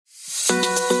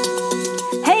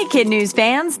Kid News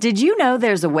fans, did you know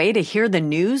there's a way to hear the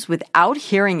news without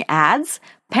hearing ads?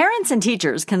 Parents and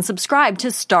teachers can subscribe to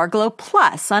Starglow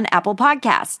Plus on Apple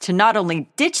Podcasts to not only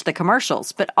ditch the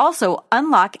commercials, but also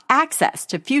unlock access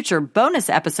to future bonus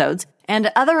episodes and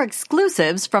other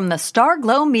exclusives from the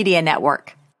Starglow Media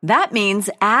Network. That means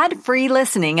ad-free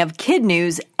listening of Kid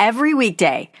News every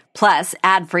weekday, plus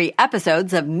ad-free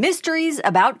episodes of Mysteries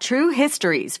About True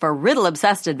Histories for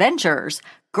riddle-obsessed adventurers,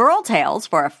 Girl Tales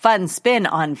for a fun spin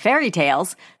on fairy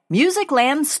tales,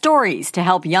 Musicland Stories to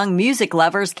help young music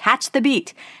lovers catch the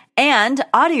beat, and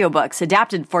audiobooks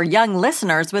adapted for young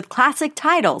listeners with classic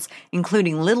titles,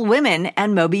 including Little Women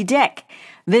and Moby Dick.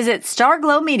 Visit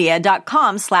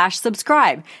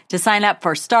starglowmedia.com/subscribe to sign up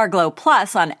for Starglow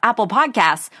Plus on Apple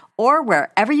Podcasts or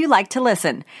wherever you like to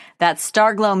listen. That's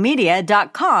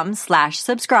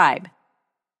starglowmedia.com/subscribe.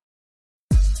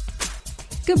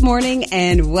 Good morning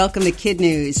and welcome to Kid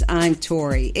News. I'm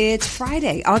Tori. It's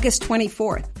Friday, August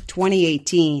 24th,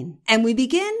 2018. And we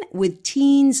begin with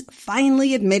teens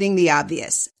finally admitting the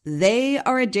obvious. They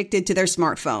are addicted to their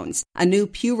smartphones. A new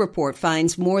Pew report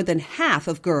finds more than half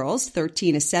of girls,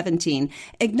 13 to 17,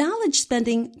 acknowledge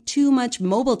spending too much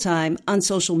mobile time on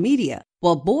social media,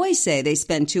 while boys say they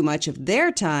spend too much of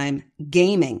their time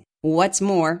gaming. What's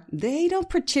more, they don't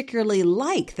particularly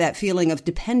like that feeling of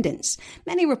dependence.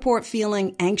 Many report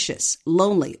feeling anxious,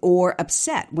 lonely, or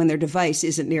upset when their device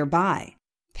isn't nearby.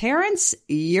 Parents,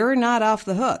 you're not off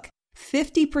the hook.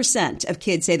 50% of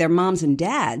kids say their moms and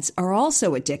dads are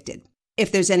also addicted.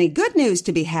 If there's any good news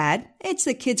to be had, it's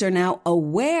that kids are now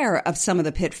aware of some of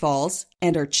the pitfalls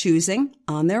and are choosing,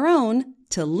 on their own,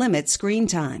 to limit screen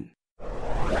time.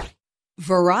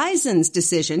 Verizon's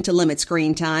decision to limit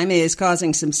screen time is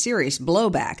causing some serious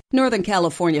blowback. Northern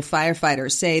California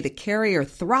firefighters say the carrier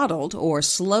throttled or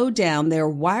slowed down their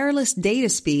wireless data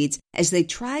speeds as they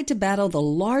tried to battle the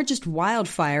largest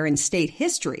wildfire in state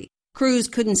history. Crews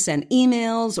couldn't send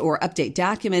emails or update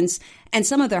documents, and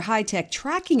some of their high-tech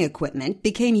tracking equipment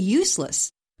became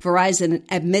useless. Verizon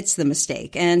admits the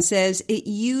mistake and says it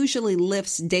usually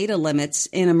lifts data limits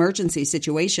in emergency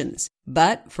situations,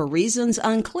 but for reasons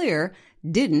unclear,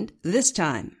 didn't this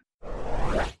time.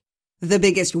 The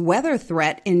biggest weather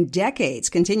threat in decades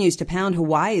continues to pound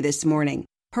Hawaii this morning.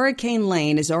 Hurricane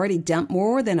Lane has already dumped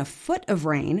more than a foot of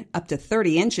rain, up to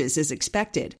 30 inches is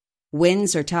expected.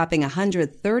 Winds are topping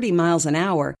 130 miles an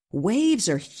hour. Waves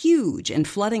are huge and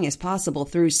flooding is possible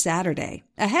through Saturday.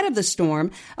 Ahead of the storm,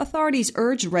 authorities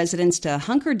urged residents to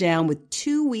hunker down with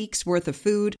 2 weeks' worth of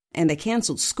food, and they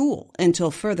canceled school until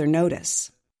further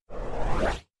notice.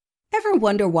 Ever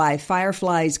wonder why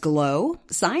fireflies glow?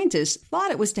 Scientists thought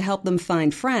it was to help them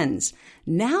find friends.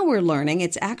 Now we're learning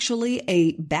it's actually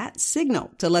a bat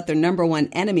signal to let their number one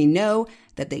enemy know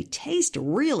that they taste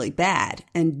really bad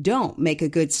and don't make a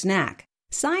good snack.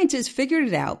 Scientists figured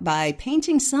it out by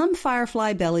painting some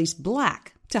firefly bellies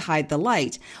black to hide the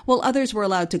light, while others were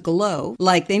allowed to glow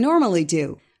like they normally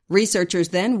do. Researchers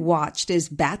then watched as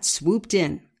bats swooped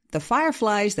in. The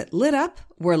fireflies that lit up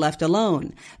were left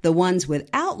alone. The ones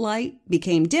without light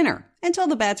became dinner until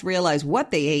the bats realized what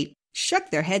they ate,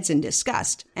 shook their heads in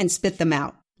disgust, and spit them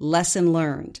out. Lesson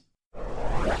learned.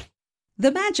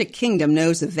 The Magic Kingdom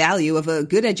knows the value of a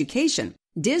good education.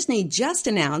 Disney just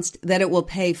announced that it will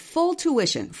pay full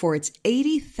tuition for its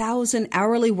 80,000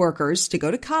 hourly workers to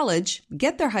go to college,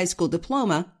 get their high school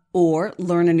diploma, or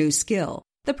learn a new skill.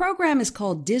 The program is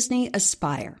called Disney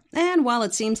Aspire, and while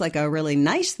it seems like a really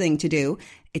nice thing to do,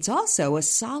 it's also a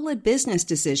solid business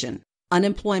decision.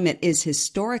 Unemployment is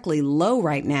historically low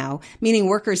right now, meaning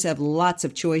workers have lots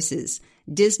of choices.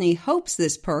 Disney hopes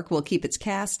this perk will keep its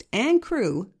cast and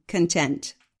crew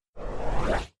content.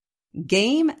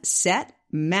 Game, set,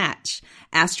 match.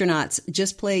 Astronauts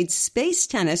just played space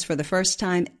tennis for the first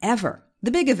time ever. The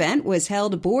big event was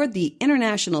held aboard the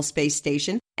International Space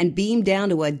Station and beamed down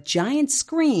to a giant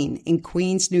screen in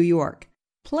Queens, New York.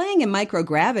 Playing in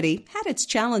microgravity had its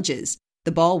challenges.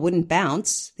 The ball wouldn't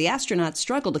bounce, the astronauts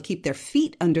struggled to keep their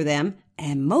feet under them,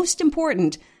 and most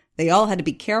important, they all had to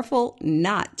be careful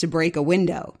not to break a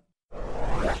window.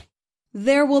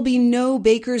 There will be no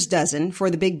Baker's Dozen for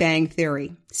The Big Bang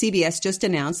Theory. CBS just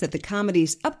announced that the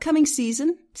comedy's upcoming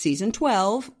season, season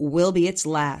 12, will be its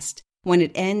last. When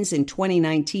it ends in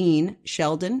 2019,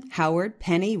 Sheldon, Howard,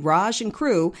 Penny, Raj, and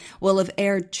crew will have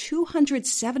aired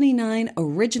 279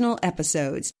 original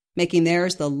episodes, making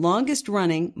theirs the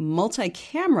longest-running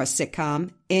multi-camera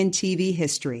sitcom in TV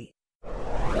history.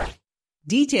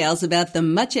 Details about the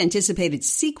much-anticipated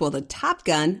sequel to Top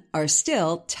Gun are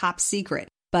still top secret,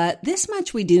 but this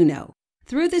much we do know.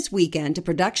 Through this weekend, a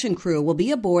production crew will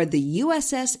be aboard the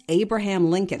USS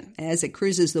Abraham Lincoln as it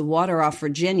cruises the water off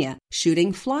Virginia,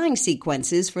 shooting flying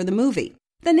sequences for the movie.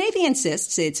 The Navy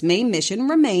insists its main mission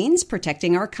remains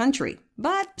protecting our country,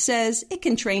 but says it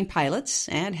can train pilots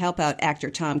and help out actor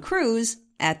Tom Cruise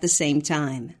at the same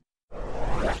time.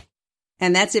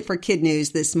 And that's it for Kid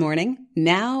News this morning.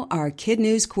 Now our Kid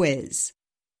News quiz.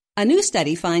 A new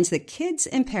study finds that kids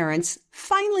and parents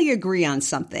finally agree on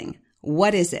something.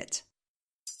 What is it?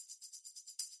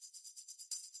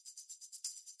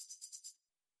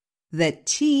 That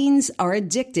teens are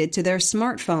addicted to their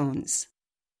smartphones.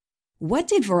 What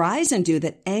did Verizon do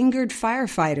that angered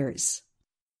firefighters?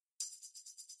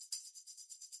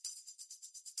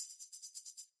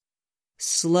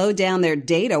 Slow down their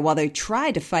data while they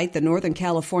try to fight the Northern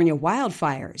California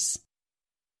wildfires.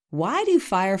 Why do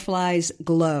fireflies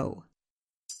glow?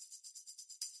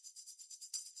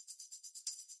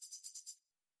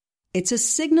 It's a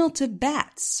signal to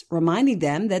bats, reminding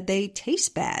them that they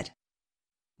taste bad.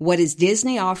 What is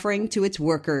Disney offering to its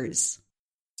workers?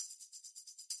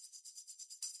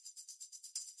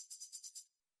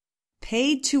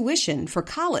 Paid tuition for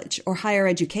college or higher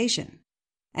education.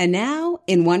 And now,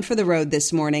 in One for the Road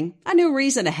this morning, a new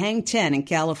reason to hang 10 in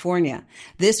California.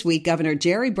 This week, Governor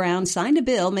Jerry Brown signed a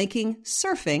bill making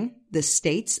surfing the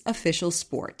state's official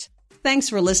sport. Thanks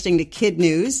for listening to Kid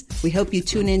News. We hope you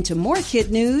tune in to more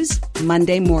Kid News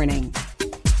Monday morning.